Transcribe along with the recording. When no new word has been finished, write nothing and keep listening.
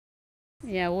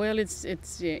Yeah, well, it's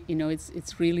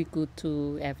really good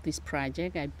to have this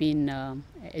project. I've been,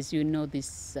 as you know,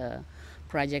 this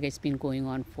project has been going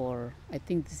on for, I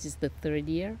think this is the third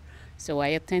year. So I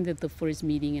attended the first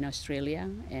meeting in Australia,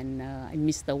 and I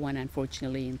missed the one,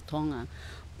 unfortunately, in Tonga.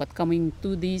 But coming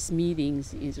to these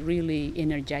meetings is really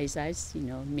energizes us,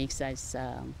 makes us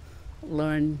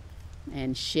learn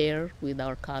and share with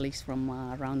our colleagues from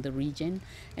around the region.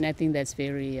 And I think that's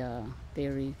very um,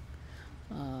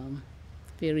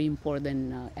 very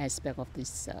important aspect of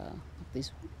this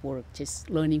work. Just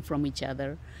learning from each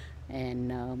other,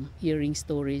 and hearing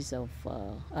stories of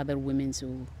other women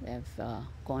who have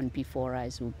gone before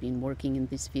us, who've been working in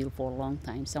this field for a long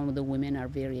time. Some of the women are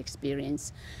very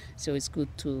experienced, so it's good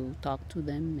to talk to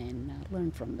them and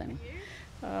learn from them.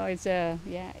 It's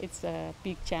a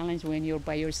big challenge when you're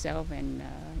by yourself, and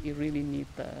you really need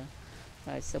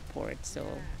the support. So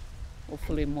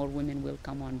hopefully more women will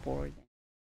come on board.